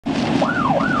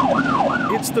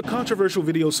It's the controversial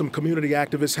video some community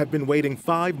activists have been waiting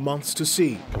 5 months to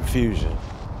see. Confusion.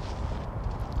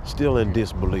 Still in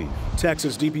disbelief.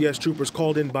 Texas DPS Troopers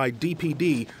called in by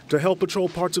DPD to help patrol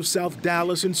parts of South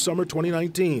Dallas in summer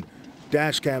 2019.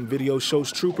 Dashcam video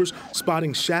shows troopers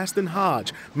spotting Shaston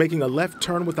Hodge making a left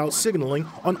turn without signaling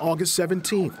on August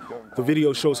 17th. The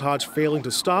video shows Hodge failing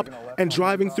to stop and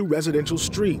driving through residential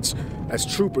streets as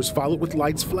troopers follow with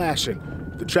lights flashing.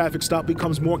 The traffic stop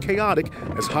becomes more chaotic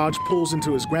as Hodge pulls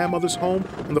into his grandmother's home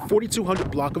on the 4200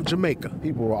 block of Jamaica.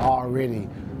 People were already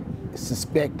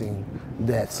suspecting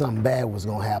that something bad was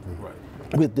going to happen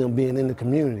with them being in the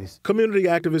communities. Community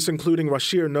activists including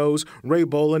Rashir Nose, Ray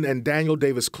Boland, and Daniel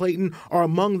Davis Clayton are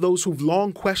among those who've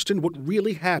long questioned what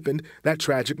really happened that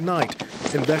tragic night.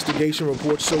 Investigation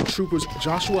reports show troopers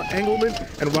Joshua Engelman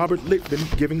and Robert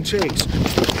Litvin giving chase.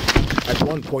 At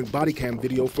one point, body cam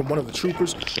video from one of the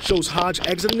troopers shows Hodge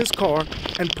exiting his car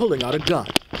and pulling out a gun.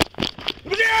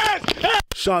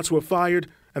 Shots were fired,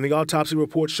 and the autopsy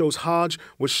report shows Hodge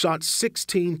was shot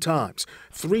 16 times,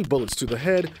 3 bullets to the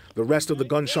head, the rest of the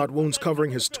gunshot wounds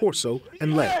covering his torso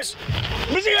and legs.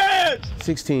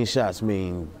 16 shots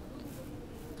mean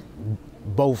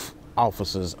both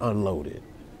officers unloaded.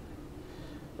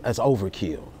 That's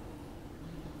overkill.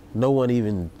 No one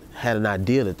even had an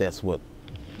idea that that's what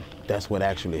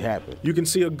actually happened. You can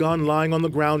see a gun lying on the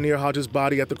ground near Hodge's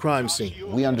body at the crime scene.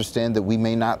 We understand that we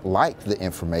may not like the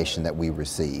information that we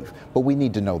receive, but we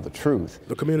need to know the truth.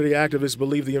 The community activists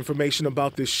believe the information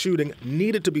about this shooting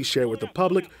needed to be shared with the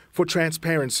public for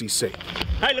transparency's sake.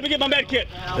 Hey, let me get my med kit.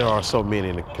 There are so many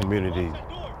in the community,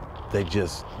 they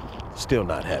just still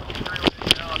not happy.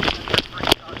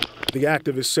 The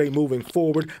activists say moving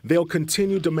forward, they'll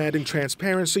continue demanding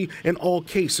transparency in all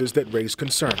cases that raise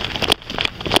concern.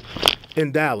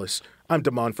 In Dallas, I'm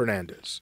Damon Fernandez.